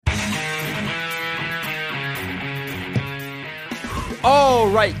All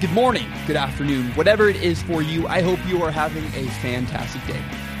right, good morning, good afternoon, whatever it is for you. I hope you are having a fantastic day.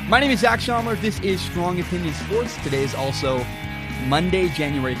 My name is Zach Schomler. This is Strong Opinion Sports. Today is also Monday,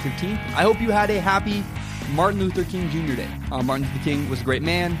 January 15th. I hope you had a happy Martin Luther King Jr. Day. Martin Luther King was a great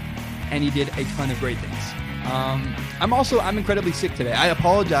man, and he did a ton of great things. I'm incredibly sick today. I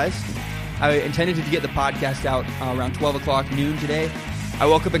apologize. I intended to get the podcast out around 12 o'clock noon today. I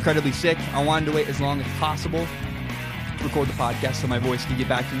woke up incredibly sick. I wanted to wait as long as possible to record the podcast so my voice can get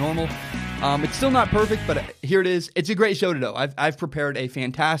back to normal. It's still not perfect, but here it is. It's a great show today. I've prepared a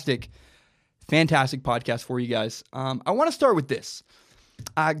fantastic podcast for you guys. I want to start with this.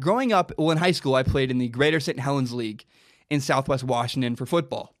 Growing up, in high school, I played in the Greater St. Helens League in Southwest Washington for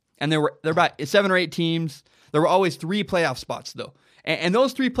football. And there were about 7 or 8 teams. There were always 3 playoff spots, though. And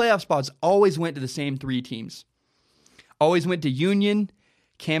those 3 playoff spots always went to the same 3 teams. Always went to Union,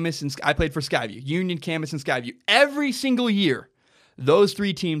 Camas, and I played for Skyview. Union, Camas, and Skyview. Every single year, those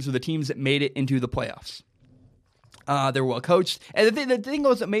 3 teams were the teams that made it into the playoffs. They were well coached. And the thing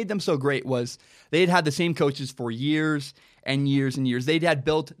that made them so great was they had the same coaches for years and years and years. They had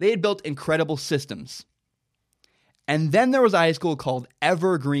built incredible systems. And then there was a high school called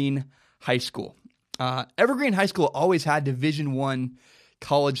Evergreen High School. Evergreen High School always had Division I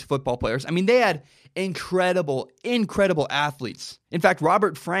college football players. I mean, they had incredible athletes. In fact,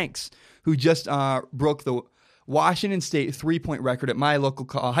 Robert Franks, who just broke the Washington State 3-point record at my local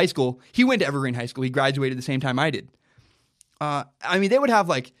high school, he went to Evergreen High School. He graduated the same time I did. They would have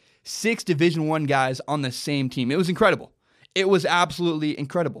like 6 Division I guys on the same team. It was incredible. It was absolutely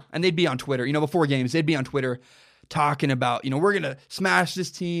incredible. And they'd be on Twitter, before games, they'd be on Twitter talking about, we're going to smash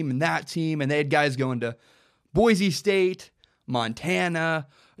this team and that team. And they had guys going to Boise State, Montana,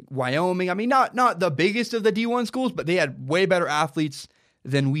 Wyoming. I mean, not the biggest of the D1 schools, but they had way better athletes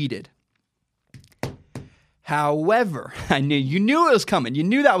than we did. However, you knew it was coming. You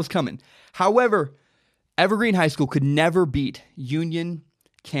knew that was coming. However, Evergreen High School could never beat Union,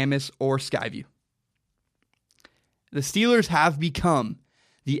 Camas, or Skyview. The Steelers have become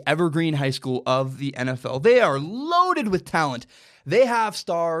the Evergreen High School of the NFL. They are loaded with talent. They have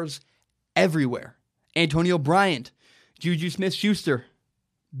stars everywhere. Antonio Bryant, Juju Smith-Schuster,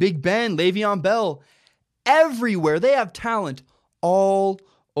 Big Ben, Le'Veon Bell, everywhere. They have talent all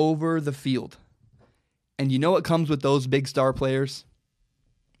over the field. And you know what comes with those big star players?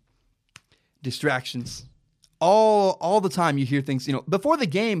 Distractions. All the time you hear things, before the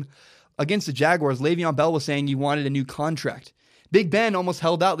game against the Jaguars, Le'Veon Bell was saying he wanted a new contract. Big Ben almost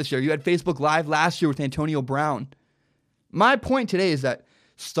held out this year. You had Facebook Live last year with Antonio Brown. My point today is that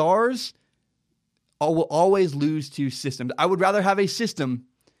stars will always lose to systems. I would rather have a system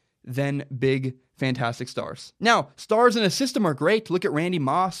than big, fantastic stars. Now, stars in a system are great. Look at Randy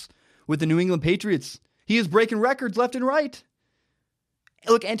Moss with the New England Patriots. He is breaking records left and right.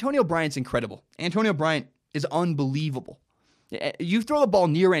 Look, Antonio Bryant's incredible. Antonio Bryant is unbelievable. You throw the ball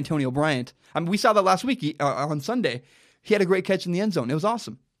near Antonio Bryant. We saw that last week on Sunday. He had a great catch in the end zone. It was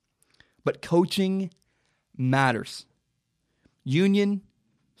awesome. But coaching matters. Union,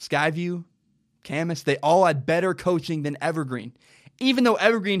 Skyview, Camas, they all had better coaching than Evergreen. Even though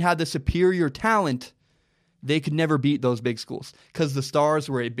Evergreen had the superior talent, they could never beat those big schools because the stars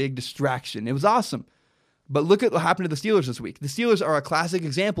were a big distraction. It was awesome. But look at what happened to the Steelers this week. The Steelers are a classic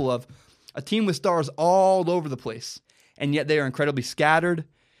example of a team with stars all over the place, and yet they are incredibly scattered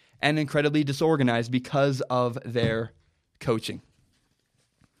and incredibly disorganized because of their coaching.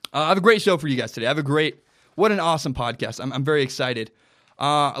 I have a great show for you guys today. What an awesome podcast. I'm very excited.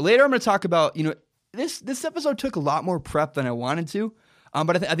 Later I'm going to talk about, this episode took a lot more prep than I wanted to,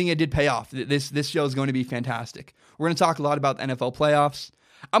 but I think it did pay off. This show is going to be fantastic. We're going to talk a lot about the NFL playoffs.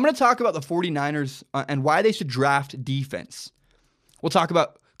 I'm going to talk about the 49ers and why they should draft defense. We'll talk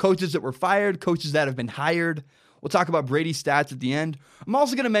about coaches that were fired, coaches that have been hired. We'll talk about Brady's stats at the end. I'm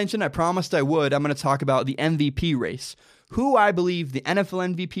also going to mention, I promised I would, I'm going to talk about the MVP race, who I believe the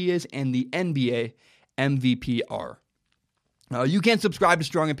NFL MVP is and the NBA MVP are. You can subscribe to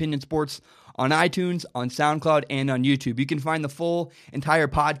Strong Opinion Sports on iTunes, on SoundCloud, and on YouTube. You can find the full entire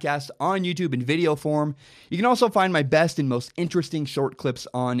podcast on YouTube in video form. You can also find my best and most interesting short clips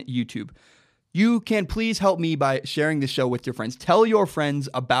on YouTube. You can please help me by sharing the show with your friends. Tell your friends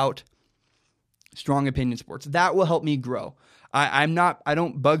about Strong Opinion Sports. That will help me grow. I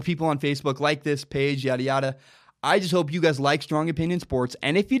don't bug people on Facebook, like this page, yada, yada. I just hope you guys like Strong Opinion Sports.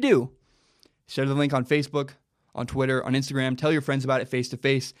 And if you do, share the link on Facebook, on Twitter, on Instagram. Tell your friends about it face to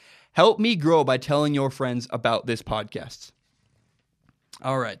face. Help me grow by telling your friends about this podcast.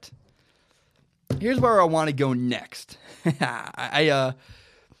 All right. Here's where I want to go next.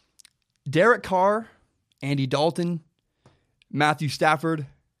 Derek Carr, Andy Dalton, Matthew Stafford,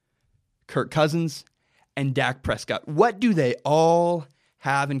 Kirk Cousins, and Dak Prescott. What do they all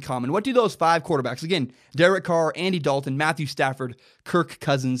have in common? What do those 5 quarterbacks, again, Derek Carr, Andy Dalton, Matthew Stafford, Kirk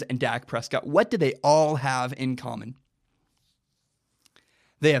Cousins, and Dak Prescott, what do they all have in common?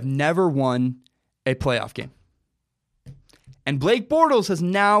 They have never won a playoff game. And Blake Bortles has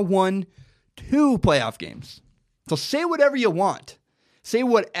now won 2 playoff games. So say whatever you want. Say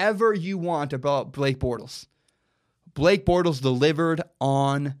whatever you want about Blake Bortles. Blake Bortles delivered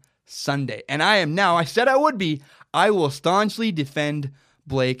on Sunday. And I said I would be, I will staunchly defend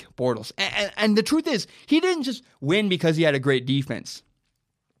Blake Bortles. And the truth is, he didn't just win because he had a great defense.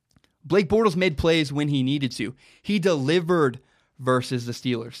 Blake Bortles made plays when he needed to. He delivered versus the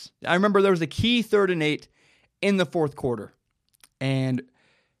Steelers. I remember there was a key 3rd and 8 in the 4th quarter. And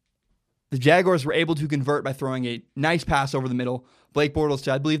the Jaguars were able to convert by throwing a nice pass over the middle. Blake Bortles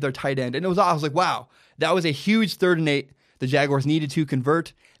to, I believe, their tight end. And I was like, wow, that was a huge 3rd and 8. The Jaguars needed to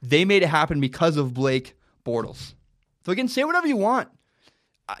convert. They made it happen because of Blake Bortles. So again, say whatever you want.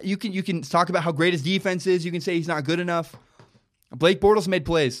 You can talk about how great his defense is. You can say he's not good enough. Blake Bortles made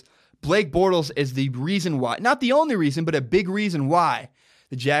plays. Blake Bortles is the reason why, not the only reason, but a big reason why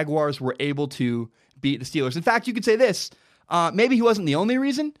the Jaguars were able to beat the Steelers. In fact, you could say this. Maybe he wasn't the only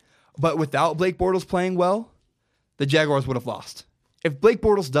reason, but without Blake Bortles playing well, the Jaguars would have lost. If Blake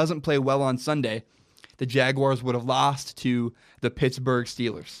Bortles doesn't play well on Sunday, the Jaguars would have lost to the Pittsburgh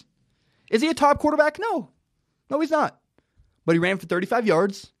Steelers. Is he a top quarterback? No, he's not. But he ran for 35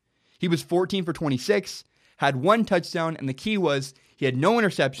 yards. He was 14 for 26, had 1 touchdown, and the key was he had no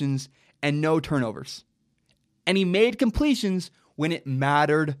interceptions and no turnovers. And he made completions when it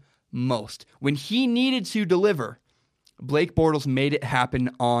mattered most. When he needed to deliver, Blake Bortles made it happen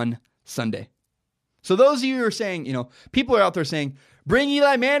on Sunday. So those of you who are saying, people are out there saying, bring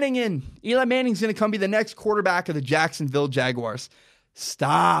Eli Manning in. Eli Manning's going to come be the next quarterback of the Jacksonville Jaguars.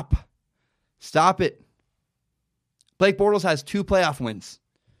 Stop it. Blake Bortles has 2 playoff wins.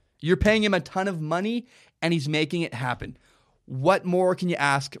 You're paying him a ton of money, and he's making it happen. What more can you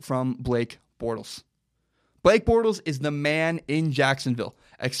ask from Blake Bortles? Blake Bortles is the man in Jacksonville.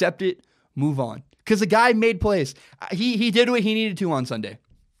 Accept it, move on. Because the guy made plays. He did what he needed to on Sunday.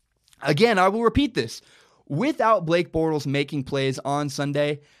 Again, I will repeat this. Without Blake Bortles making plays on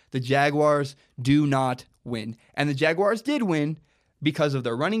Sunday, the Jaguars do not win. And the Jaguars did win because of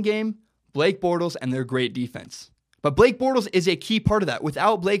their running game, Blake Bortles, and their great defense. But Blake Bortles is a key part of that.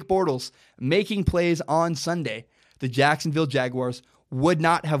 Without Blake Bortles making plays on Sunday, the Jacksonville Jaguars would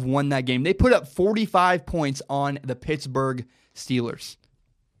not have won that game. They put up 45 points on the Pittsburgh Steelers.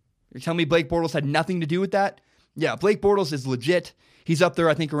 You're telling me Blake Bortles had nothing to do with that? Yeah, Blake Bortles is legit. He's up there,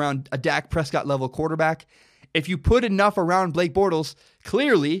 I think, around a Dak Prescott level quarterback. If you put enough around Blake Bortles,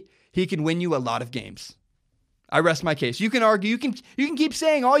 clearly he can win you a lot of games. I rest my case. You can argue. You can keep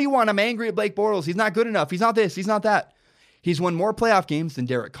saying all you want. I'm angry at Blake Bortles. He's not good enough. He's not this. He's not that. He's won more playoff games than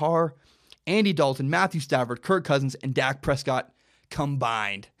Derek Carr, Andy Dalton, Matthew Stafford, Kirk Cousins, and Dak Prescott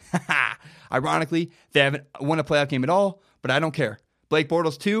combined. Ironically, they haven't won a playoff game at all, but I don't care. Blake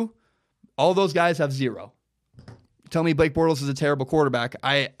Bortles, 2. All those guys have 0. Tell me Blake Bortles is a terrible quarterback.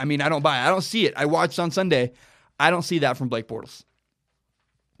 I mean, I don't buy it. I don't see it. I watched on Sunday. I don't see that from Blake Bortles.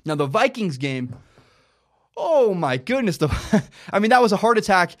 Now, the Vikings game, oh my goodness. I mean, that was a heart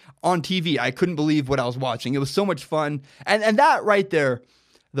attack on TV. I couldn't believe what I was watching. It was so much fun. And that right there,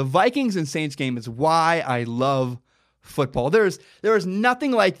 the Vikings and Saints game is why I love football. There is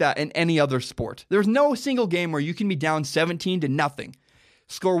nothing like that in any other sport. There's no single game where you can be down 17-0,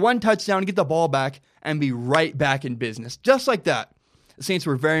 score 1 touchdown, get the ball back, and be right back in business. Just like that, the Saints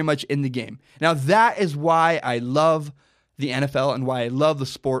were very much in the game. Now, that is why I love the NFL and why I love the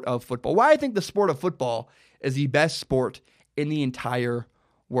sport of football. Why I think the sport of football is the best sport in the entire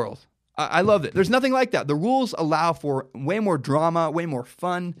world. I love it. There's nothing like that. The rules allow for way more drama, way more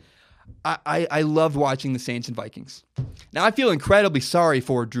fun. I loved watching the Saints and Vikings. Now, I feel incredibly sorry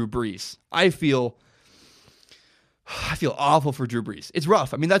for Drew Brees. I feel awful for Drew Brees. It's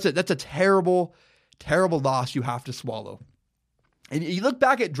rough. I mean, that's a terrible, terrible loss you have to swallow. And you look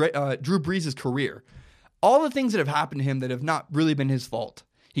back at Drew Brees' career, all the things that have happened to him that have not really been his fault.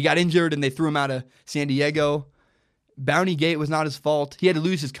 He got injured and they threw him out of San Diego. Bounty Gate was not his fault. He had to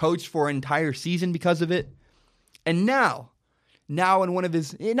lose his coach for an entire season because of it. And now in one of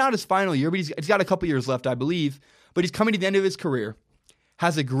his, not his final year, but he's got a couple years left, I believe, but he's coming to the end of his career,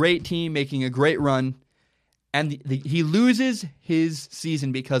 has a great team, making a great run, and he loses his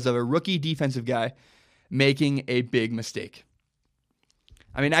season because of a rookie defensive guy making a big mistake.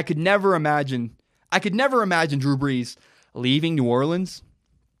 I mean, I could never imagine Drew Brees leaving New Orleans,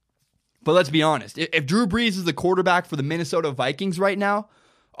 But let's be honest. If Drew Brees is the quarterback for the Minnesota Vikings right now,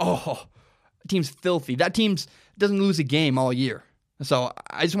 that team's filthy. That team doesn't lose a game all year. So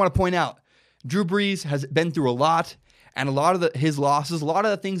I just want to point out, Drew Brees has been through a lot, and a lot of his losses, a lot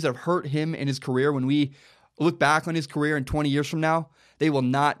of the things that have hurt him in his career, when we look back on his career in 20 years from now, they will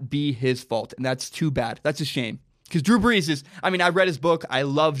not be his fault. And that's too bad. That's a shame. Because Drew Brees is, I read his book. I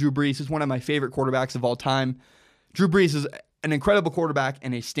love Drew Brees. He's one of my favorite quarterbacks of all time. Drew Brees is an incredible quarterback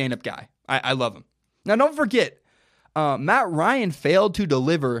and a stand-up guy. I love him. Now, don't forget, Matt Ryan failed to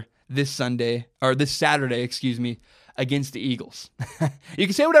deliver this Saturday, against the Eagles. You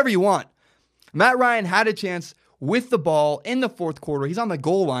can say whatever you want. Matt Ryan had a chance with the ball in the fourth quarter. He's on the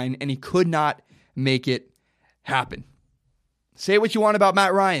goal line, and he could not make it happen. Say what you want about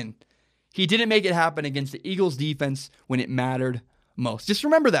Matt Ryan. He didn't make it happen against the Eagles defense when it mattered most. Just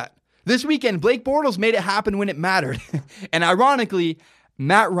remember that. This weekend, Blake Bortles made it happen when it mattered. And ironically,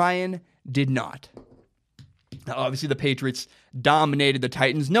 Matt Ryan did not. Now, obviously, the Patriots dominated the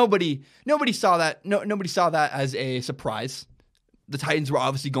Titans. Nobody saw that. Nobody saw that as a surprise. The Titans were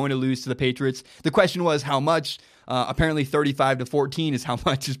obviously going to lose to the Patriots. The question was how much. Apparently, 35-14 is how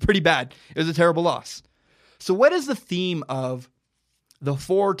much. It's pretty bad. It was a terrible loss. So, what is the theme of the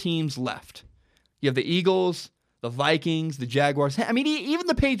four teams left? You have the Eagles, the Vikings, the Jaguars. Even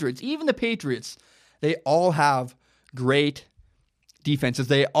the Patriots. They all have great defenses.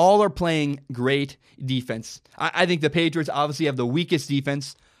 They all are playing great defense. I think the Patriots obviously have the weakest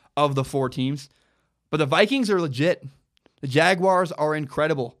defense of the four teams, but the Vikings are legit. The Jaguars are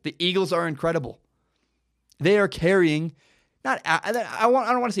incredible. The Eagles are incredible. They are carrying, I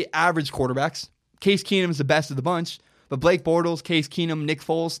don't want to say average quarterbacks. Case Keenum is the best of the bunch, but Blake Bortles, Case Keenum, Nick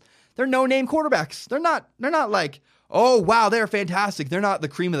Foles, they're no-name quarterbacks. They're not like, oh, wow, they're fantastic. They're not the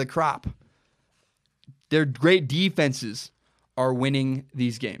cream of the crop. Their great defenses are winning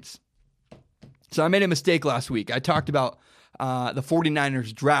these games. So I made a mistake last week. I talked about the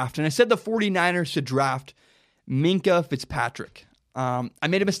 49ers draft, and I said the 49ers should draft Minkah Fitzpatrick. I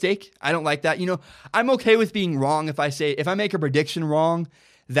made a mistake. I don't like that. I'm okay with being wrong. If I make a prediction wrong,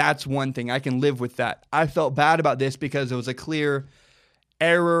 that's one thing. I can live with that. I felt bad about this because it was a clear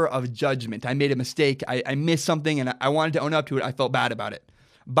error of judgment. I made a mistake. I missed something, and I wanted to own up to it. I felt bad about it.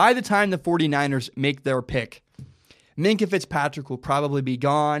 By the time the 49ers make their pick, Minkah Fitzpatrick will probably be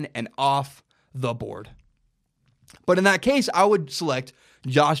gone and off the board. But in that case, I would select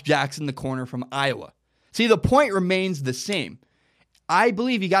Josh Jackson, the corner from Iowa. See, the point remains the same. I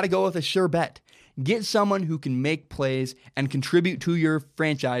believe you got to go with a sure bet. Get someone who can make plays and contribute to your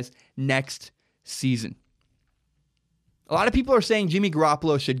franchise next season. A lot of people are saying Jimmy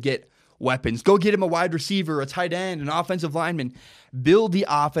Garoppolo should get weapons. Go get him a wide receiver, a tight end, an offensive lineman. Build the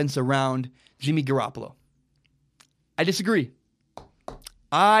offense around Jimmy Garoppolo. I disagree.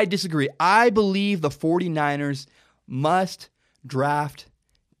 I believe the 49ers must draft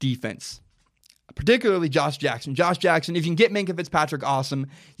defense, particularly Josh Jackson. Josh Jackson, if you can get Minkah Fitzpatrick, awesome.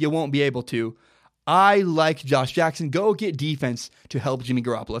 You won't be able to. I like Josh Jackson. Go get defense to help Jimmy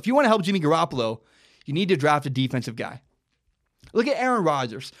Garoppolo. If you want to help Jimmy Garoppolo, you need to draft a defensive guy. Look at Aaron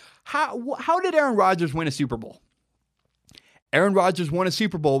Rodgers. How did Aaron Rodgers win a Super Bowl? Aaron Rodgers won a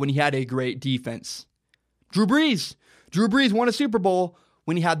Super Bowl when he had a great defense. Drew Brees won a Super Bowl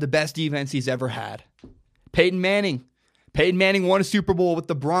when he had the best defense he's ever had. Peyton Manning won a Super Bowl with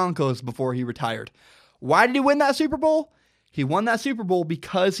the Broncos before he retired. Why did he win that Super Bowl? He won that Super Bowl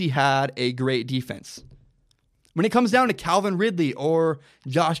because he had a great defense. When it comes down to Calvin Ridley or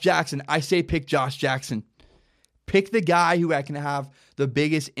Josh Jackson, I say pick Josh Jackson. Pick the guy who can have the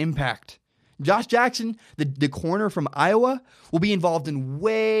biggest impact. Josh Jackson, the corner from Iowa, will be involved in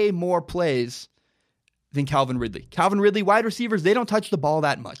way more plays than Calvin Ridley. Calvin Ridley, wide receivers, they don't touch the ball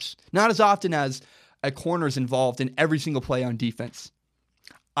that much. Not as often as a corner is involved in every single play on defense.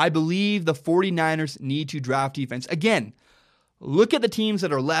 I believe the 49ers need to draft defense. Again, look at the teams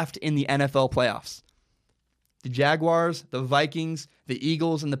that are left in the NFL playoffs. The Jaguars, the Vikings, the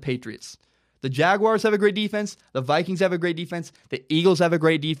Eagles, and the Patriots. The Jaguars have a great defense. The Vikings have a great defense. The Eagles have a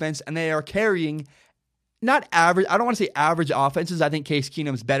great defense. And they are carrying not average. I don't want to say average offenses. I think Case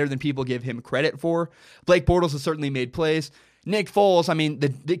Keenum is better than people give him credit for. Blake Bortles has certainly made plays. Nick Foles,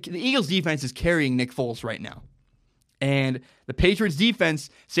 the Eagles defense is carrying Nick Foles right now. And the Patriots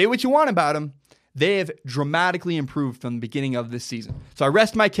defense, say what you want about them, they have dramatically improved from the beginning of this season. So I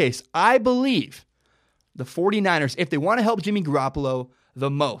rest my case. I believe the 49ers, if they want to help Jimmy Garoppolo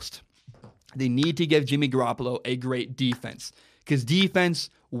the most, they need to give Jimmy Garoppolo a great defense. Because defense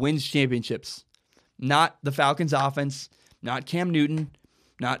wins championships. Not the Falcons' offense, not Cam Newton,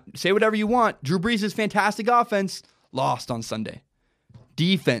 not say whatever you want. Drew Brees' fantastic offense lost on Sunday.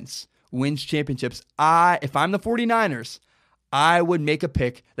 Defense wins championships, if I'm the 49ers, I would make a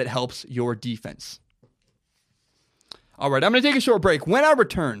pick that helps your defense. All right, I'm going to take a short break. When I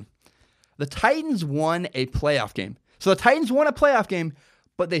return, the Titans won a playoff game. So the Titans won a playoff game,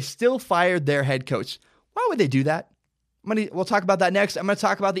 but they still fired their head coach. Why would they do that? We'll talk about that next. I'm going to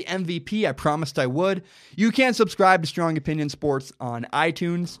talk about the MVP. I promised I would. You can subscribe to Strong Opinion Sports on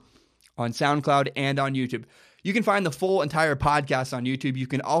iTunes, on SoundCloud, and on YouTube. You can find the full entire podcast on YouTube. You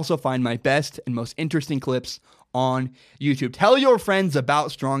can also find my best and most interesting clips on YouTube. Tell your friends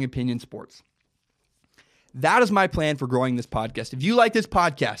about Strong Opinion Sports. That is my plan for growing this podcast. If you like this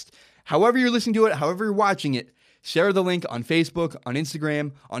podcast, however you're listening to it, however you're watching it, share the link on Facebook, on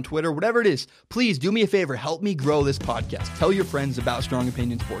Instagram, on Twitter, whatever it is. Please do me a favor. Help me grow this podcast. Tell your friends about Strong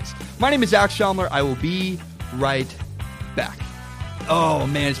Opinion Sports. My name is Zach Schaumler. I will be right back. Oh,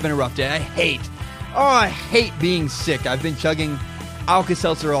 man, it's been a rough day. I hate being sick. I've been chugging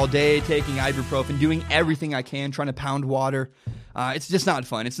Alka-Seltzer all day, taking ibuprofen, doing everything I can, trying to pound water. It's just not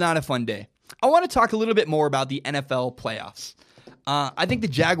fun. It's not a fun day. I want to talk a little bit more about the NFL playoffs. I think the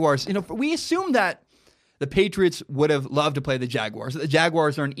Jaguars, we assume that the Patriots would have loved to play the Jaguars. The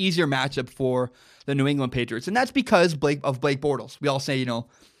Jaguars are an easier matchup for the New England Patriots, and that's because of Blake Bortles. We all say,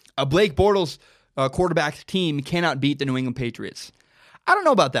 a Blake Bortles quarterback team cannot beat the New England Patriots. I don't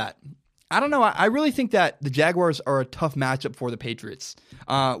know about that. I don't know. I really think that the Jaguars are a tough matchup for the Patriots.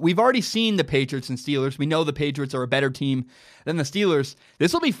 We've already seen the Patriots and Steelers. We know the Patriots are a better team than the Steelers.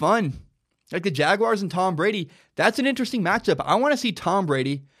 This will be fun. Like the Jaguars and Tom Brady, that's an interesting matchup. I want to see Tom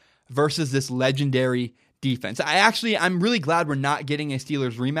Brady versus this legendary defense. I'm really glad we're not getting a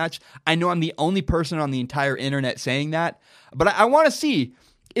Steelers rematch. I know I'm the only person on the entire internet saying that, but I want to see,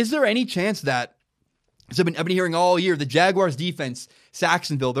 is there any chance that, I've been hearing all year, the Jaguars defense,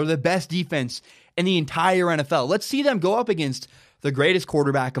 Saxonville, they're the best defense in the entire NFL. Let's see them go up against the greatest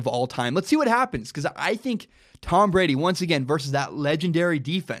quarterback of all time. Let's see what happens, because I think Tom Brady, once again, versus that legendary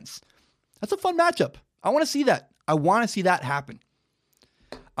defense, that's a fun matchup. I want to see that. I want to see that happen.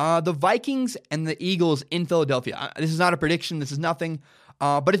 The Vikings and the Eagles in Philadelphia. This is not a prediction. This is nothing.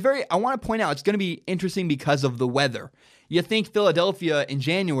 But I want to point out, it's going to be interesting because of the weather. You think Philadelphia in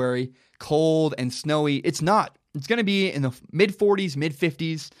January, cold and snowy. It's not. It's going to be in the mid-40s,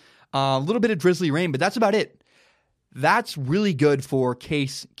 mid-50s, a little bit of drizzly rain, but that's about it. That's really good for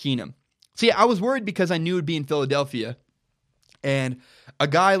Case Keenum. See, I was worried because I knew it would be in Philadelphia, and a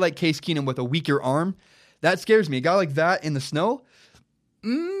guy like Case Keenum with a weaker arm, that scares me. A guy like that in the snow,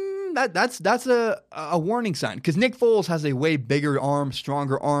 that's a warning sign, because Nick Foles has a way bigger arm,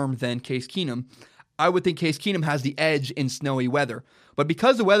 stronger arm than Case Keenum. I would think Case Keenum has the edge in snowy weather. But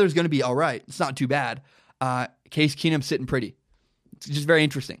because the weather is going to be all right, it's not too bad, Case Keenum's sitting pretty. It's just very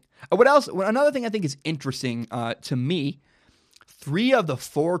interesting. What else? Another thing I think is interesting to me, 3 of the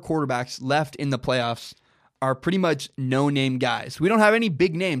 4 quarterbacks left in the playoffs are pretty much no-name guys. We don't have any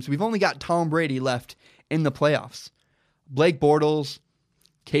big names. We've only got Tom Brady left in the playoffs. Blake Bortles,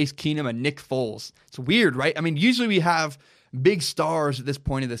 Case Keenum, and Nick Foles. It's weird, right? I mean, usually we have big stars at this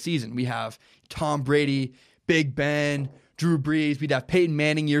point of the season. We have Tom Brady, Big Ben, Drew Brees. We'd have Peyton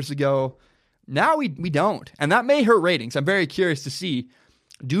Manning years ago. Now we don't. And that may hurt ratings. I'm very curious to see,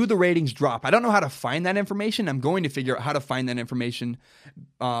 do the ratings drop? I don't know how to find that information. I'm going to figure out how to find that information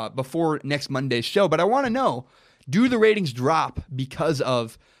before next Monday's show. But I want to know, do the ratings drop because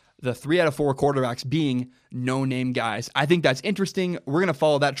of the 3 out of 4 quarterbacks being no-name guys? I think that's interesting. We're going to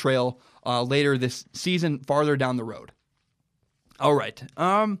follow that trail later this season, farther down the road. All right.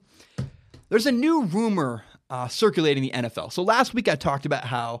 There's a new rumor circulating the NFL. So last week I talked about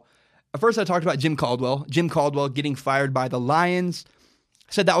Jim Caldwell. Jim Caldwell getting fired by the Lions.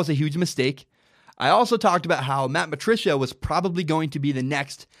 I said that was a huge mistake. I also talked about how Matt Patricia was probably going to be the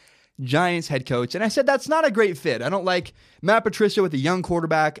next Giants head coach. And I said that's not a great fit. I don't like Matt Patricia with a young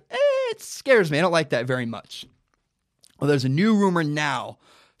quarterback. It scares me. I don't like that very much. Well, there's a new rumor now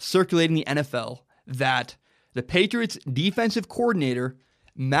circulating the NFL that the Patriots defensive coordinator,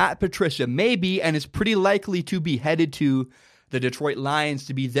 Matt Patricia, may be and is pretty likely to be headed to the Detroit Lions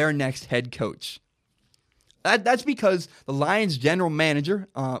to be their next head coach. That's because the Lions general manager,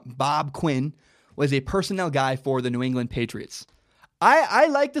 Bob Quinn, was a personnel guy for the New England Patriots. I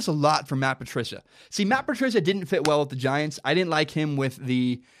like this a lot from Matt Patricia. See, Matt Patricia didn't fit well with the Giants. I didn't like him with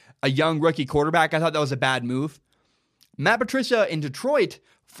a young rookie quarterback. I thought that was a bad move. Matt Patricia in Detroit,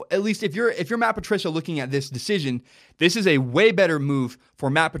 at least if you're Matt Patricia looking at this decision, this is a way better move for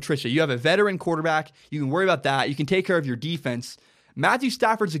Matt Patricia. You have a veteran quarterback. You can worry about that. You can take care of your defense. Matthew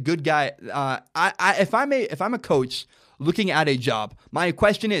Stafford's a good guy. If I'm a coach looking at a job, my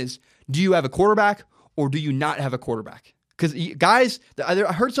question is, do you have a quarterback or do you not have a quarterback? Because guys, I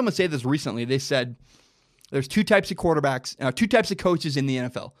heard someone say this recently. They said there's two types of quarterbacks, two types of coaches in the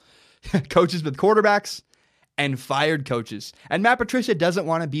NFL. Coaches with quarterbacks and fired coaches. And Matt Patricia doesn't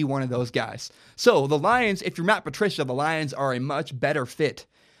want to be one of those guys. So the Lions, if you're Matt Patricia, the Lions are a much better fit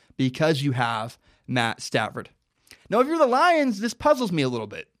because you have Matt Stafford. Now, if you're the Lions, this puzzles me a little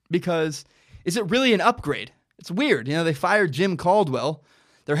bit because is it really an upgrade? It's weird. They fired Jim Caldwell,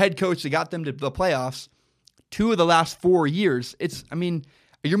 their head coach that got them to the playoffs 2 of the last 4 years.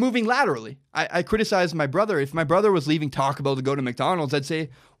 You're moving laterally. I criticize my brother. If my brother was leaving Taco Bell to go to McDonald's, I'd say,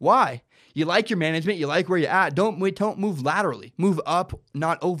 why? You like your management. You like where you're at. Don't move laterally. Move up,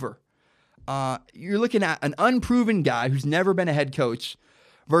 not over. You're looking at an unproven guy who's never been a head coach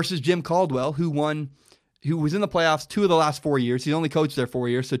versus Jim Caldwell, who was in the playoffs 2 of the last 4 years. He's only coached there 4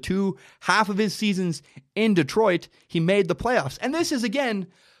 years. So half of his seasons in Detroit, he made the playoffs. And this is, again,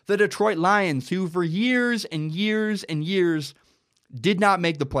 the Detroit Lions, who for years and years and years did not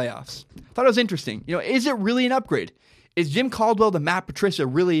make the playoffs. I thought it was interesting. Is it really an upgrade? Is Jim Caldwell to Matt Patricia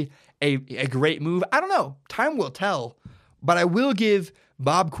really a great move? I don't know. Time will tell. But I will give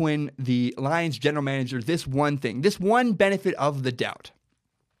Bob Quinn, the Lions general manager, this one thing, this one benefit of the doubt.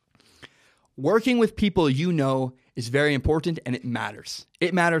 Working with people is very important, and it matters.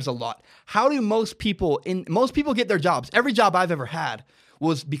 It matters a lot. How do most people get their jobs? Every job I've ever had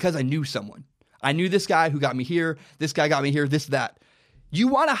was because I knew someone. I knew this guy who got me here. This guy got me here. This, that. You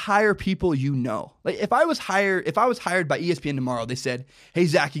want to hire people you know. Like if I was hired by ESPN tomorrow, they said, "Hey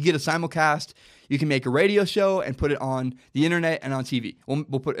Zach, you get a simulcast. You can make a radio show and put it on the internet and on TV.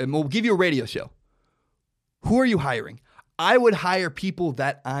 We'll give you a radio show." Who are you hiring? I would hire people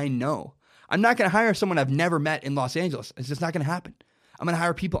that I know. I'm not going to hire someone I've never met in Los Angeles. It's just not going to happen. I'm going to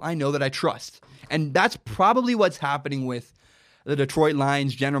hire people I know that I trust. And that's probably what's happening with the Detroit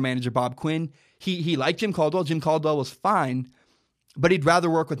Lions general manager, Bob Quinn. He liked Jim Caldwell. Jim Caldwell was fine, but he'd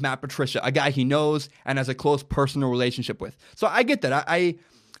rather work with Matt Patricia, a guy he knows and has a close personal relationship with. So I get that. I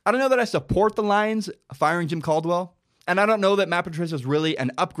don't know that I support the Lions firing Jim Caldwell, and I don't know that Matt Patricia is really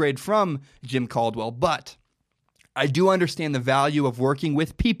an upgrade from Jim Caldwell, but I do understand the value of working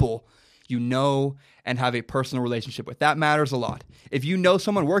with people you know and have a personal relationship with. That matters a lot. If you know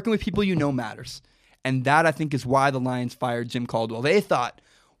someone, working with people you know matters. And that, I think, is why the Lions fired Jim Caldwell. They thought,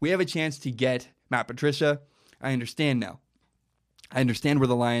 we have a chance to get Matt Patricia. I understand now. I understand where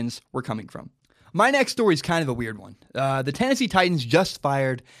the Lions were coming from. My next story is kind of a weird one. The Tennessee Titans just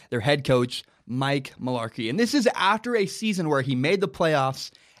fired their head coach, Mike Mularkey. And this is after a season where he made the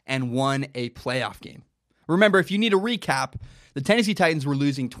playoffs and won a playoff game. Remember, if you need a recap, the Tennessee Titans were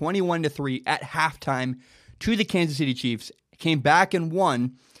losing 21-3 at halftime to the Kansas City Chiefs, came back and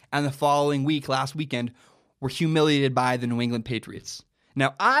won, and the following week, last weekend, were humiliated by the New England Patriots.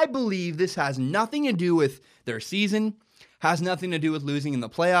 Now, I believe this has nothing to do with their season, has nothing to do with losing in the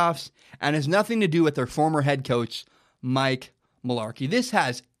playoffs, and has nothing to do with their former head coach, Mike Mularkey. This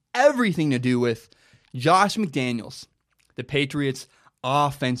has everything to do with Josh McDaniels, the Patriots'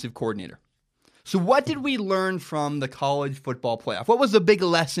 offensive coordinator. So what did we learn from the college football playoff? What was the big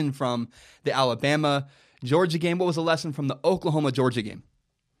lesson from the Alabama-Georgia game? What was the lesson from the Oklahoma-Georgia game?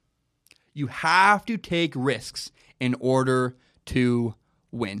 You have to take risks in order to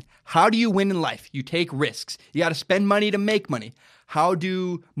win. How do you win in life? You take risks. You got to spend money to make money. How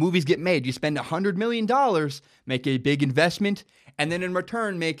do movies get made? You spend $100 million, make a big investment, and then in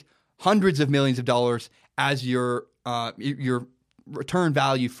return make hundreds of millions of dollars as your return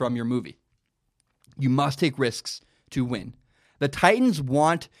value from your movie. You must take risks to win. The Titans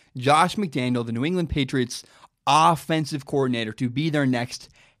want Josh McDaniel, the New England Patriots offensive coordinator, to be their next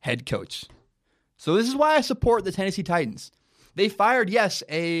head coach. So this is why I support the Tennessee Titans. They fired, yes,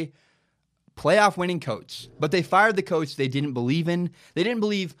 a playoff winning coach, but they fired the coach they didn't believe in. They didn't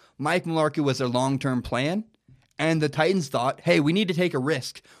believe Mike Mularkey was their long-term plan. And the Titans thought, hey, we need to take a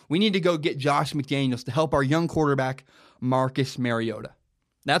risk. We need to go get Josh McDaniels to help our young quarterback, Marcus Mariota.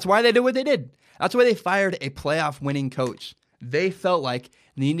 That's why they did what they did. That's why they fired a playoff winning coach. They felt like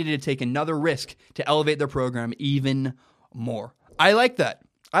they needed to take another risk to elevate their program even more. I like that.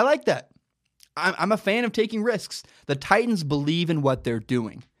 I'm a fan of taking risks. The Titans believe in what they're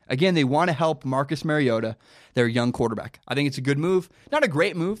doing. Again, they want to help Marcus Mariota, their young quarterback. I think it's a good move. Not a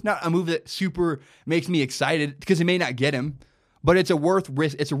great move. Not a move that super makes me excited because it may not get him. But it's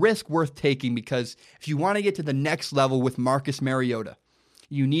a risk worth taking because if you want to get to the next level with Marcus Mariota,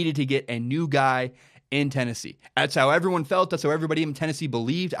 you needed to get a new guy in Tennessee. That's how everyone felt. That's how everybody in Tennessee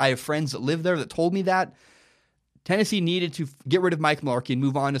believed. I have friends that live there that told me that. Tennessee needed to get rid of Mike Mularkey and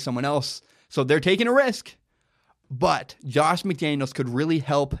move on to someone else. So they're taking a risk. But Josh McDaniels could really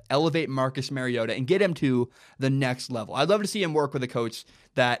help elevate Marcus Mariota and get him to the next level. I'd love to see him work with a coach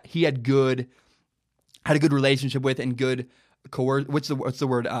that he had a good relationship with and good cooperation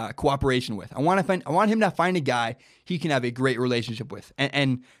with. I want him to find a guy he can have a great relationship with.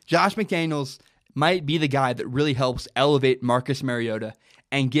 And Josh McDaniels might be the guy that really helps elevate Marcus Mariota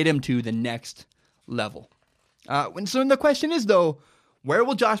and get him to the next level. So the question is, though, where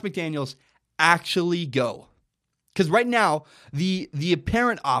will Josh McDaniels actually go? Because right now, the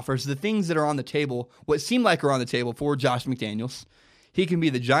apparent offers, the things that are on the table, what seem like are on the table for Josh McDaniels, he can be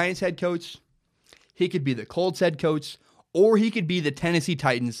the Giants head coach, he could be the Colts head coach, or he could be the Tennessee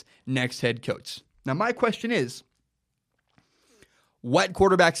Titans next head coach. Now, my question is, what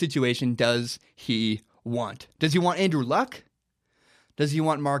quarterback situation does he want? Does he want Andrew Luck? Does he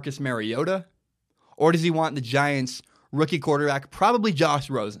want Marcus Mariota? Or does he want the Giants rookie quarterback, probably Josh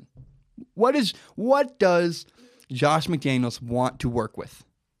Rosen? What does Josh McDaniels want to work with?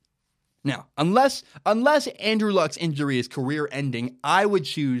 Now, unless Andrew Luck's injury is career-ending, I would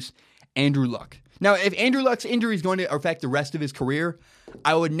choose Andrew Luck. Now, if Andrew Luck's injury is going to affect the rest of his career,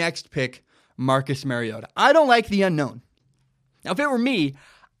 I would next pick Marcus Mariota. I don't like the unknown. Now, if it were me,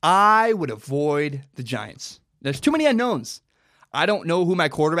 I would avoid the Giants. There's too many unknowns. I don't know who my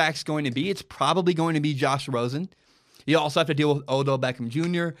quarterback's going to be. It's probably going to be Josh Rosen. You also have to deal with Odell Beckham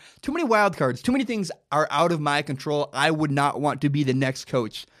Jr. Too many wild cards. Too many things are out of my control. I would not want to be the next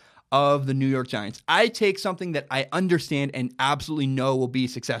coach of the New York Giants. I take something that I understand and absolutely know will be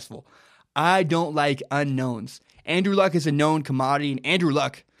successful. I don't like unknowns. Andrew Luck is a known commodity, and Andrew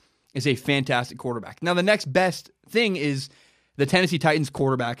Luck is a fantastic quarterback. Now, the next best thing is the Tennessee Titans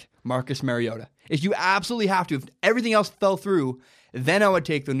quarterback, Marcus Mariota. If you absolutely have to, if everything else fell through, then I would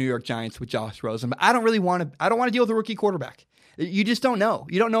take the New York Giants with Josh Rosen. But I don't want to deal with a rookie quarterback. You just don't know.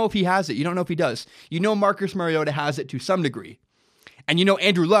 You don't know if he has it. You don't know if he does. You know Marcus Mariota has it to some degree. And you know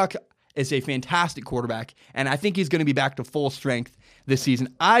Andrew Luck is a fantastic quarterback, and I think he's going to be back to full strength this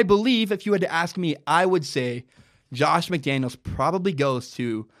season. I believe, if you had to ask me, I would say Josh McDaniels probably goes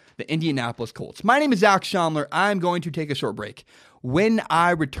to the Indianapolis Colts. My name is Zach Schaumler. I'm going to take a short break. When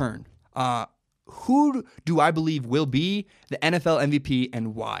I return, who do I believe will be the NFL MVP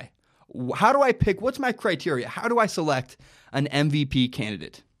and why? How do I pick? What's my criteria? How do I select an MVP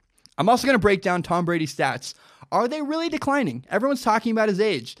candidate? I'm also going to break down Tom Brady's stats. Are they really declining? Everyone's talking about his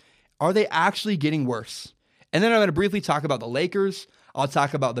age. Are they actually getting worse? And then I'm going to briefly talk about the Lakers. I'll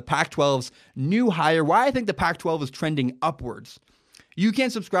talk about the Pac-12's new hire, why I think the Pac-12 is trending upwards. You can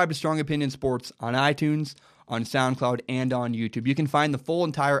subscribe to Strong Opinion Sports on iTunes, on SoundCloud, and on YouTube. You can find the full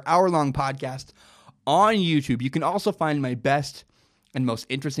entire hour-long podcast on YouTube. You can also find my best and most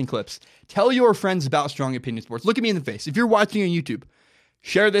interesting clips. Tell your friends about Strong Opinion Sports. Look at me in the face. If you're watching on YouTube,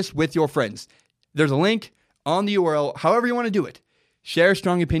 share this with your friends. There's a link on the URL, however you want to do it. Share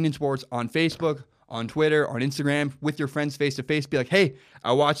Strong Opinion Sports on Facebook, on Twitter, on Instagram, with your friends face-to-face. Be like, hey,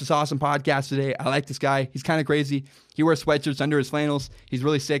 I watched this awesome podcast today. I like this guy. He's kind of crazy. He wears sweatshirts under his flannels. He's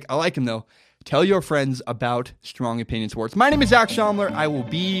really sick. I like him, though. Tell your friends about Strong Opinion Sports. My name is Zach Schaumler. I will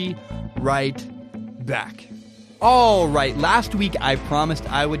be right back. All right, last week I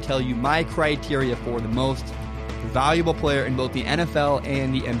promised I would tell you my criteria for the most valuable player in both the NFL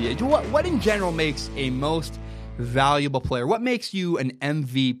and the NBA. What in general makes a most valuable player? What makes you an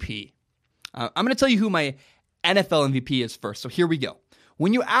MVP? I'm going to tell you who my NFL MVP is first. So here we go.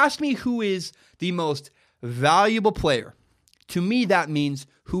 When you ask me who is the most valuable player, to me that means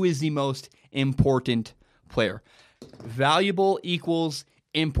who is the most important player. Valuable equals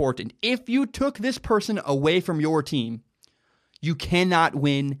important. If you took this person away from your team, you cannot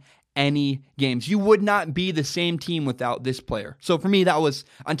win any games. You would not be the same team without this player. So for me, that was,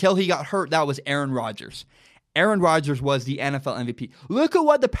 until he got hurt, that was Aaron Rodgers. Aaron Rodgers was the NFL MVP. Look at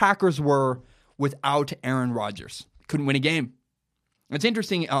what the Packers were without Aaron Rodgers. Couldn't win a game. It's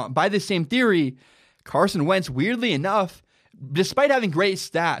interesting. By this same theory, Carson Wentz, weirdly enough, despite having great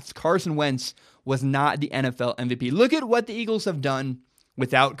stats, Carson Wentz was not the NFL MVP. Look at what the Eagles have done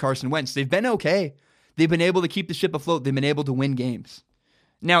without Carson Wentz. They've been okay. They've been able to keep the ship afloat. They've been able to win games.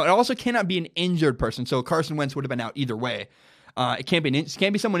 Now, it also cannot be an injured person, so Carson Wentz would have been out either way. It can't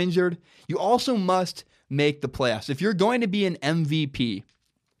be someone injured. You also must make the playoffs. If you're going to be an MVP,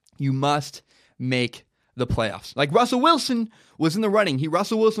 you must make the playoffs. Like Russell Wilson was in the running.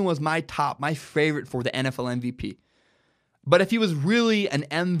 Russell Wilson was my favorite for the NFL MVP. But if he was really an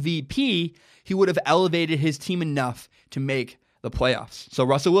MVP, he would have elevated his team enough to make the playoffs. So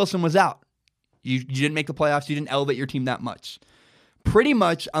Russell Wilson was out. You didn't make the playoffs. You didn't elevate your team that much. Pretty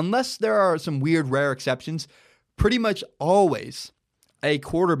much, unless there are some weird, rare exceptions, pretty much always a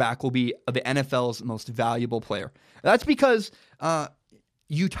quarterback will be the NFL's most valuable player. That's because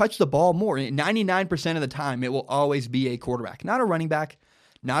you touch the ball more. 99% of the time, it will always be a quarterback, not a running back,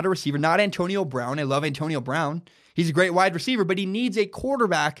 not a receiver, not Antonio Brown. I love Antonio Brown. He's a great wide receiver, but he needs a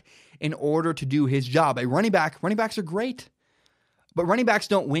quarterback in order to do his job. A running backs are great, but running backs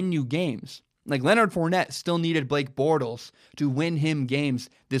don't win you games. Like Leonard Fournette still needed Blake Bortles to win him games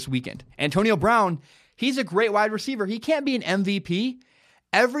this weekend. Antonio Brown, he's a great wide receiver. He can't be an MVP.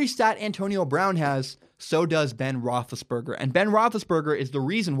 Every stat Antonio Brown has, so does Ben Roethlisberger. And Ben Roethlisberger is the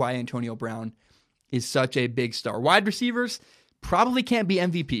reason why Antonio Brown is such a big star. Wide receivers probably can't be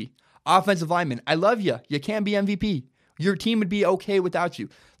MVP. Offensive linemen, I love you. You can't be MVP. Your team would be okay without you.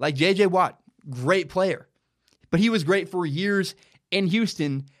 Like J.J. Watt, great player. But he was great for years in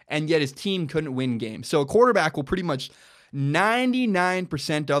Houston, and yet his team couldn't win games. So a quarterback will pretty much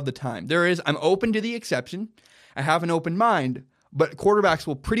 99% of the time. I'm open to the exception. I have an open mind, but quarterbacks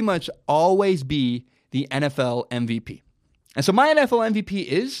will pretty much always be the NFL MVP. And so my NFL MVP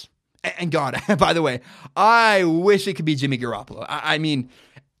is, and God, by the way, I wish it could be Jimmy Garoppolo. I mean,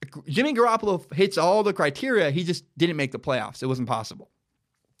 Jimmy Garoppolo hits all the criteria. He just didn't make the playoffs. It wasn't possible.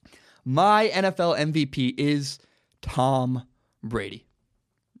 My NFL MVP is Tom Brady.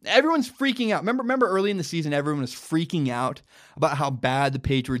 Everyone's freaking out. Remember early in the season, everyone was freaking out about how bad the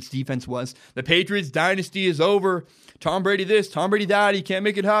Patriots defense was. The Patriots dynasty is over. Tom Brady this, Tom Brady that. He can't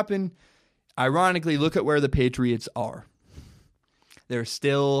make it happen. Ironically, look at where the Patriots are. They're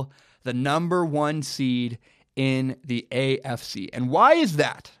still the number 1 seed in the AFC. And why is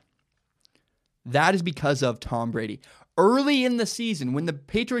that? That is because of Tom Brady. Early in the season, when the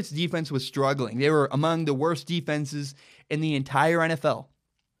Patriots defense was struggling, they were among the worst defenses in the entire NFL.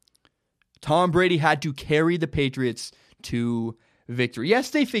 Tom Brady had to carry the Patriots to victory.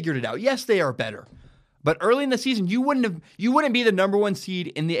 Yes, they figured it out. Yes, they are better. But early in the season, you wouldn't be the number 1 seed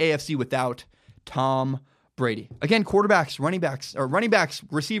in the AFC without Tom Brady. Again, quarterbacks, running backs,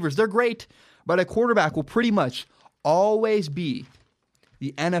 receivers, they're great, but a quarterback will pretty much always be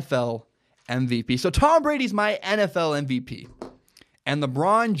the NFL MVP. So Tom Brady's my NFL MVP, and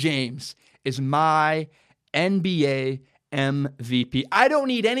LeBron James is my NBA MVP. I don't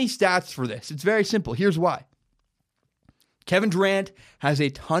need any stats for this. It's very simple. Here's why. Kevin Durant has a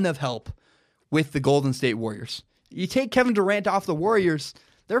ton of help with the Golden State Warriors. You take Kevin Durant off the Warriors,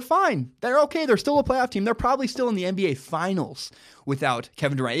 they're fine. They're okay. They're still a playoff team. They're probably still in the NBA Finals without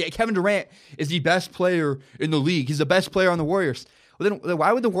Kevin Durant. Yeah, Kevin Durant is the best player in the league. He's the best player on the Warriors. Well, then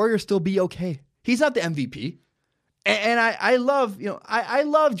why would the Warriors still be okay? He's not the MVP. And I love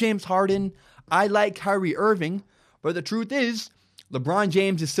James Harden. I like Kyrie Irving. But the truth is, LeBron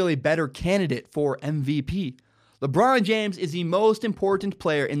James is still a better candidate for MVP. LeBron James is the most important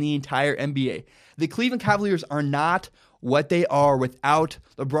player in the entire NBA. The Cleveland Cavaliers are not what they are without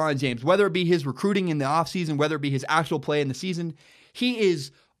LeBron James. Whether it be his recruiting in the offseason, whether it be his actual play in the season, he is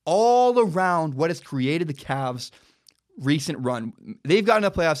all around what has created the Cavs' recent run. They've gotten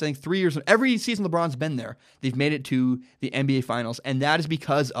to playoffs, I think, 3 years. Every season LeBron's been there, they've made it to the NBA Finals, and that is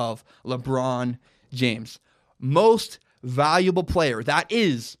because of LeBron James. Most valuable player, that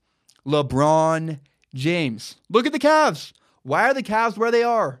is LeBron James. Look at the Cavs. Why are the Cavs where they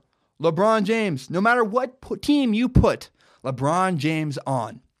are? LeBron James. No matter what team you put LeBron James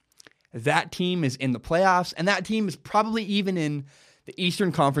on, that team is in the playoffs, and that team is probably even in the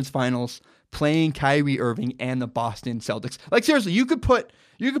Eastern Conference Finals playing Kyrie Irving and the Boston Celtics. Like seriously, you could put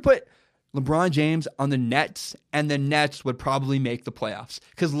LeBron James on the Nets, and the Nets would probably make the playoffs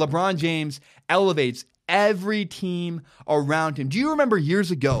because LeBron James elevates every team around him. Do you remember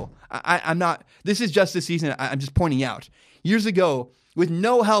years ago? This is just this season. I'm just pointing out. Years ago, with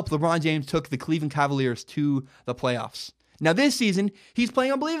no help, LeBron James took the Cleveland Cavaliers to the playoffs. Now this season, he's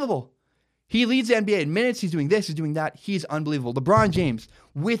playing unbelievable. He leads the NBA in minutes. He's doing this. He's doing that. He's unbelievable. LeBron James,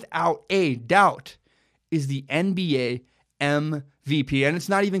 without a doubt, is the NBA MVP, and it's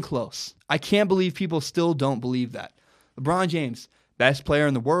not even close. I can't believe people still don't believe that. LeBron James, best player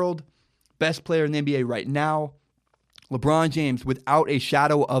in the world, best player in the NBA right now. LeBron James, without a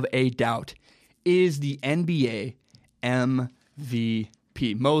shadow of a doubt, is the NBA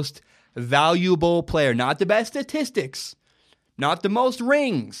MVP. Most valuable player. Not the best statistics. Not the most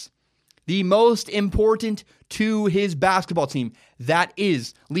rings. The most important to his basketball team. That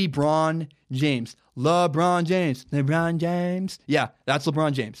is LeBron James. LeBron James. LeBron James. Yeah, that's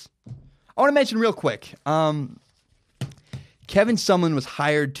LeBron James. I want to mention real quick. Kevin Sumlin was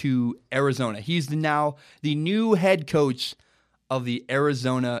hired to Arizona. He's now the new head coach of the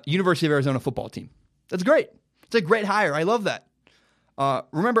University of Arizona football team. That's great. It's a great hire. I love that.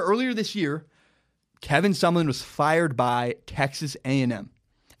 Remember earlier this year, Kevin Sumlin was fired by Texas A&M.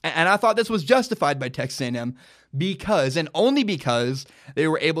 And I thought this was justified by Texas A&M because, and only because, they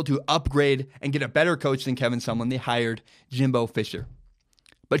were able to upgrade and get a better coach than Kevin Sumlin. They hired Jimbo Fisher.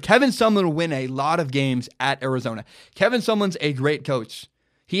 But Kevin Sumlin will win a lot of games at Arizona. Kevin Sumlin's a great coach.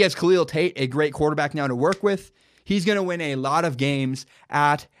 He has Khalil Tate, a great quarterback now to work with. He's going to win a lot of games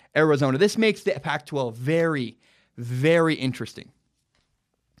at Arizona. This makes the Pac-12 very, very interesting.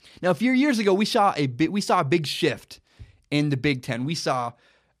 Now, a few years ago, we saw a big shift in the Big Ten. We saw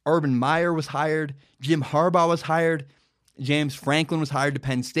Urban Meyer was hired, Jim Harbaugh was hired, James Franklin was hired to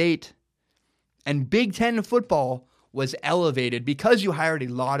Penn State, and Big Ten football was elevated because you hired a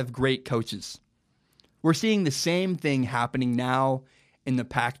lot of great coaches. We're seeing the same thing happening now in the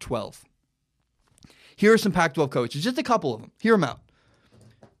Pac-12. Here are some Pac-12 coaches, just a couple of them. Hear them out.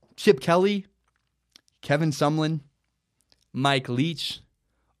 Chip Kelly, Kevin Sumlin, Mike Leach,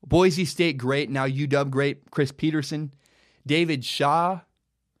 Boise State great, now UW great, Chris Peterson, David Shaw,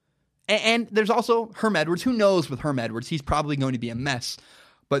 and there's also Herm Edwards. Who knows with Herm Edwards? He's probably going to be a mess.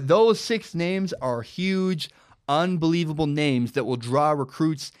 But those 6 names are huge, unbelievable names that will draw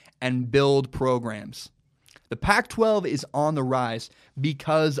recruits and build programs. The Pac-12 is on the rise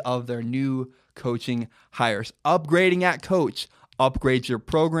because of their new coaching hires. Upgrading at coach upgrades your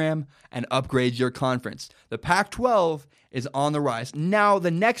program and upgrades your conference. The Pac-12 is on the rise. Now,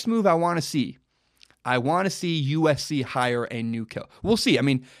 the next move I want to see USC hire a new coach. We'll see. I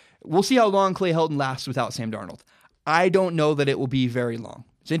mean, we'll see how long Clay Helton lasts without Sam Darnold. I don't know that it will be very long.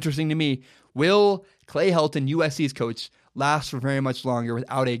 It's interesting to me. Will Clay Helton, USC's coach, last for very much longer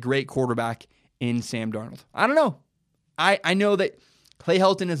without a great quarterback in Sam Darnold? I don't know. I know that Clay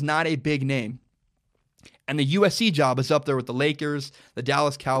Helton is not a big name. And the USC job is up there with the Lakers, the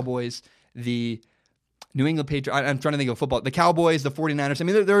Dallas Cowboys, the New England Patriots. I'm trying to think of football. The Cowboys, the 49ers. I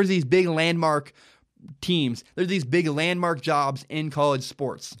mean, there's these big landmark teams. There's these big landmark jobs in college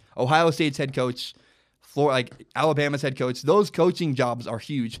sports. Ohio State's head coach, Alabama's head coach. Those coaching jobs are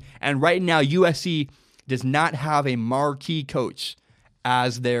huge. And right now, USC does not have a marquee coach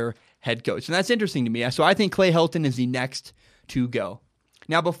as their head coach. And that's interesting to me. So I think Clay Helton is the next to go.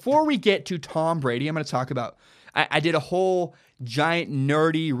 Now, before we get to Tom Brady, I'm going to talk about, I did a whole giant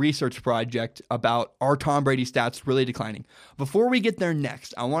nerdy research project about are Tom Brady stats really declining. Before we get there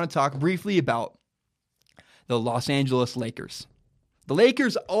next, I want to talk briefly about the Los Angeles Lakers. The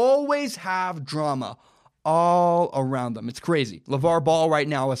Lakers always have drama all around them. It's crazy. LeVar Ball right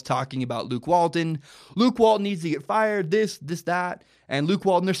now is talking about Luke Walton. Luke Walton needs to get fired, this, that. And Luke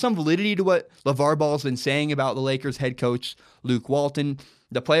Walton, there's some validity to what LeVar Ball's been saying about the Lakers head coach, Luke Walton.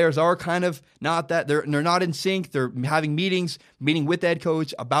 The players are kind of not that. They're not in sync. They're having meeting with the head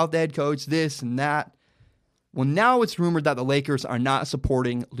coach, about the head coach, this and that. Well, now it's rumored that the Lakers are not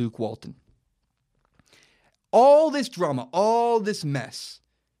supporting Luke Walton. All this drama, all this mess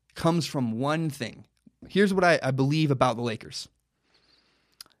comes from one thing. Here's what I believe about the Lakers.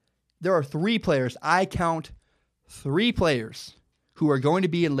 There are 3 players, I count 3 players, who are going to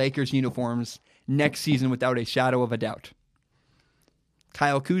be in Lakers uniforms next season without a shadow of a doubt.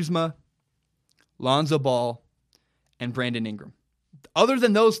 Kyle Kuzma, Lonzo Ball, and Brandon Ingram. Other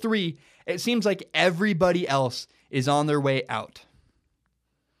than those 3, it seems like everybody else is on their way out.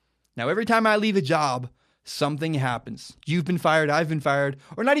 Now, every time I leave a job, something happens. You've been fired, I've been fired,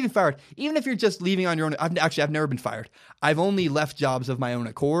 or not even fired. Even if you're just leaving on your own, I've never been fired. I've only left jobs of my own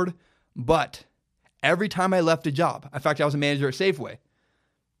accord, but every time I left a job, in fact, I was a manager at Safeway,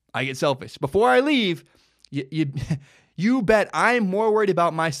 I get selfish. Before I leave, you bet I'm more worried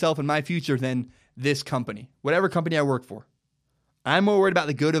about myself and my future than this company, whatever company I work for. I'm more worried about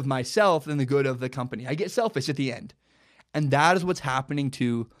the good of myself than the good of the company. I get selfish at the end. And that is what's happening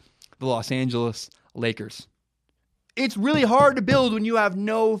to the Los Angeles Lakers. It's really hard to build when you have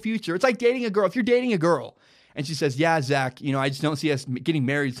no future. It's like dating a girl. If you're dating a girl and she says, yeah, Zach, I just don't see us getting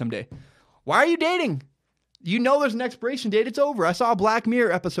married someday. Why are you dating? You know there's an expiration date. It's over. I saw a Black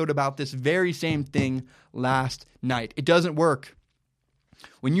Mirror episode about this very same thing last night. It doesn't work.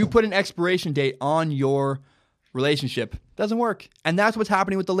 When you put an expiration date on your relationship, it doesn't work. And that's what's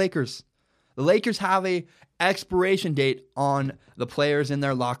happening with the Lakers. The Lakers have a expiration date on the players in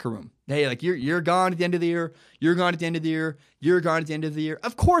their locker room. Hey, like you're gone at the end of the year. You're gone at the end of the year. You're gone at the end of the year.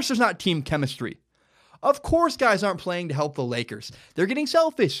 Of course there's not team chemistry. Of course guys aren't playing to help the Lakers. They're getting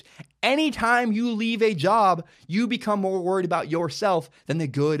selfish. Anytime you leave a job, you become more worried about yourself than the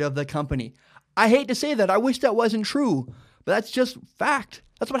good of the company. I hate to say that. I wish that wasn't true, but that's just fact.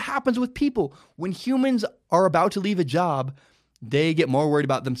 That's what happens with people. When humans are about to leave a job, they get more worried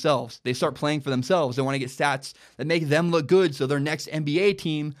about themselves. They start playing for themselves. They want to get stats that make them look good so their next NBA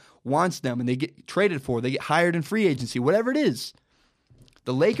team wants them and they get traded for. They get hired in free agency, whatever it is.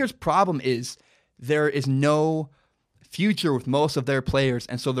 The Lakers' problem is there is no future with most of their players,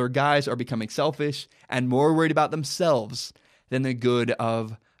 and so their guys are becoming selfish and more worried about themselves than the good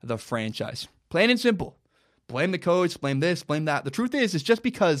of the franchise. Plain and simple. Blame the coach, blame this, blame that. The truth is, it's just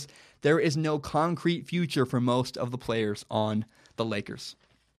because there is no concrete future for most of the players on the Lakers.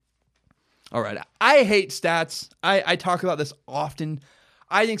 All right, I hate stats. I talk about this often.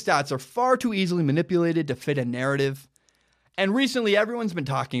 I think stats are far too easily manipulated to fit a narrative. And recently, everyone's been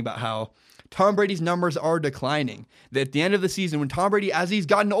talking about how Tom Brady's numbers are declining. That at the end of the season, when Tom Brady, as he's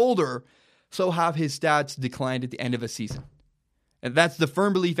gotten older, so have his stats declined at the end of a season. And that's the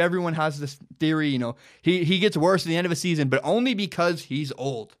firm belief. Everyone has this theory, he gets worse at the end of a season, but only because he's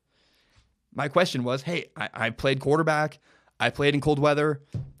old. My question was, hey, I played quarterback. I played in cold weather.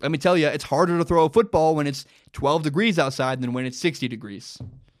 Let me tell you, it's harder to throw a football when it's 12 degrees outside than when it's 60 degrees.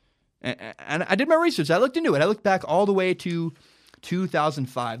 And I did my research. I looked into it. I looked back all the way to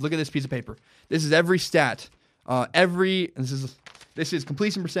 2005. Look at this piece of paper. This is every stat. This is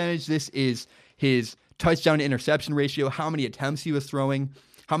completion percentage. This is his touchdown to interception ratio, how many attempts he was throwing,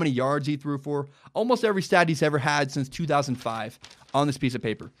 how many yards he threw for. Almost every stat he's ever had since 2005 on this piece of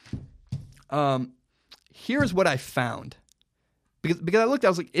paper. Here's what I found. Because I looked, I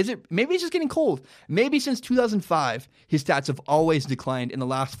was like, maybe it's just getting cold. Maybe since 2005, his stats have always declined in the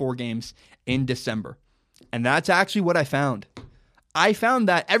last 4 games in December. And that's actually what I found. I found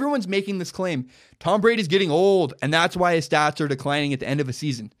that everyone's making this claim. Tom Brady's getting old, and that's why his stats are declining at the end of a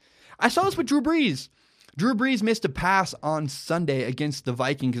season. I saw this with Drew Brees. Drew Brees missed a pass on Sunday against the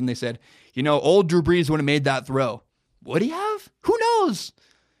Vikings, and they said, old Drew Brees would have made that throw. Would he have? Who knows?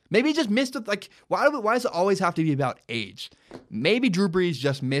 Maybe he just missed it. Like, why does it always have to be about age? Maybe Drew Brees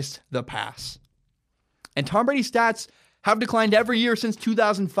just missed the pass. And Tom Brady's stats have declined every year since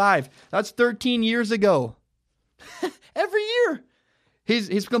 2005. That's 13 years ago. Every year.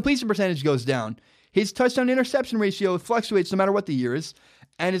 His completion percentage goes down. His touchdown interception ratio fluctuates no matter what the year is.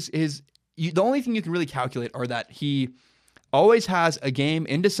 And the only thing you can really calculate are that he always has a game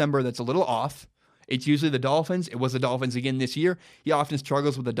in December that's a little off. It's usually the Dolphins. It was the Dolphins again this year. He often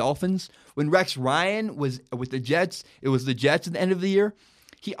struggles with the Dolphins. When Rex Ryan was with the Jets, it was the Jets at the end of the year.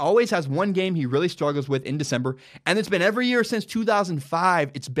 He always has one game he really struggles with in December, and it's been every year since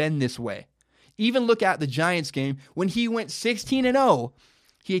 2005. It's been this way. Even look at the Giants game. When he went 16-0,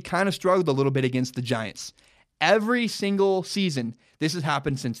 he had kind of struggled a little bit against the Giants. Every single season, this has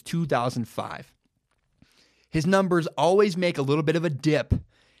happened since 2005. His numbers always make a little bit of a dip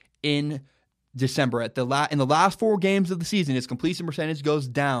in December. In the last 4 games of the season, his completion percentage goes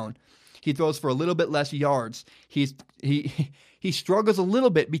down. He throws for a little bit less yards. He struggles a little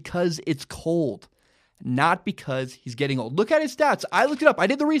bit because it's cold, not because he's getting old. Look at his stats. I looked it up. I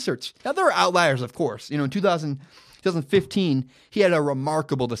did the research. Now, there are outliers, of course. In 2015, he had a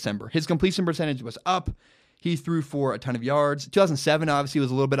remarkable December. His completion percentage was up. He threw for a ton of yards. 2007, obviously,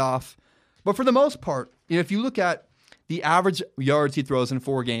 was a little bit off. But for the most part, if you look at the average yards he throws in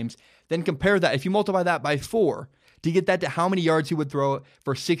 4 games, then compare that. If you multiply that by 4 to get that to how many yards he would throw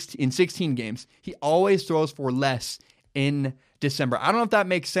in 16 games, he always throws for less in December. I don't know if that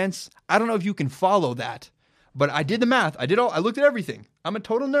makes sense. I don't know if you can follow that. But I did the math. I looked at everything. I'm a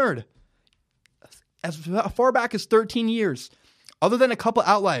total nerd. As far back as 13 years, other than a couple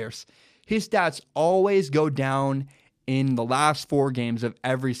outliers, his stats always go down in the last 4 games of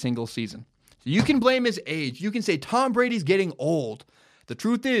every single season. So you can blame his age. You can say Tom Brady's getting old. The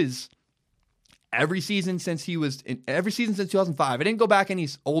truth is, every season since 2005, I didn't go back any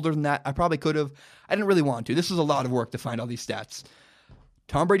older than that. I probably could have. I didn't really want to. This was a lot of work to find all these stats.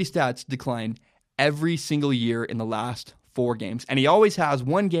 Tom Brady's stats decline every single year in the last 4 games. And he always has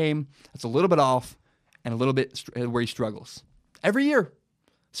one game that's a little bit off and a little bit where he struggles. Every year.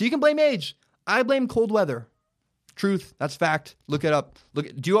 So you can blame age. I blame cold weather. Truth, that's fact. Look it up. You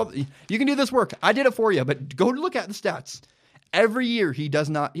can do this work. I did it for you, but go look at the stats. Every year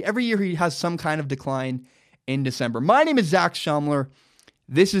he has some kind of decline in December. My name is Zach Schaumler.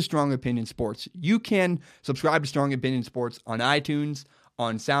 This is Strong Opinion Sports. You can subscribe to Strong Opinion Sports on iTunes,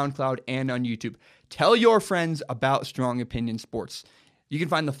 on SoundCloud, and on YouTube. Tell your friends about Strong Opinion Sports. You can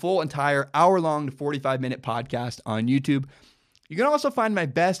find the full entire hour-long to 45-minute podcast on YouTube. You can also find my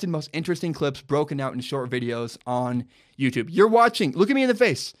best and most interesting clips broken out in short videos on YouTube. Look at me in the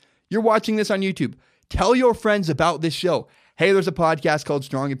face. You're watching this on YouTube. Tell your friends about this show. Hey, there's a podcast called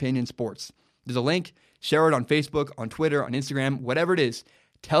Strong Opinion Sports. There's a link. Share it on Facebook, on Twitter, on Instagram, whatever it is.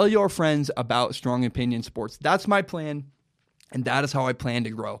 Tell your friends about Strong Opinion Sports. That's my plan. And that is how I plan to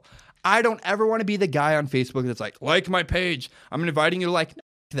grow. I don't ever want to be the guy on Facebook that's like my page. I'm inviting you to like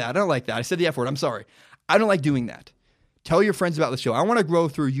that. I don't like that. I said the F word. I'm sorry. I don't like doing that. Tell your friends about the show. I want to grow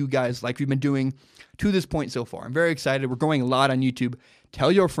through you guys like we've been doing to this point so far. I'm very excited. We're growing a lot on YouTube.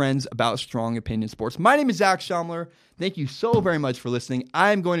 Tell your friends about Strong Opinion Sports. My name is Zach Schaumler. Thank you so very much for listening.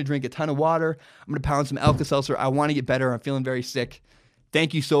 I'm going to drink a ton of water. I'm going to pound some Alka-Seltzer. I want to get better. I'm feeling very sick.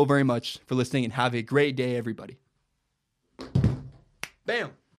 Thank you so very much for listening, and have a great day, everybody. Bam.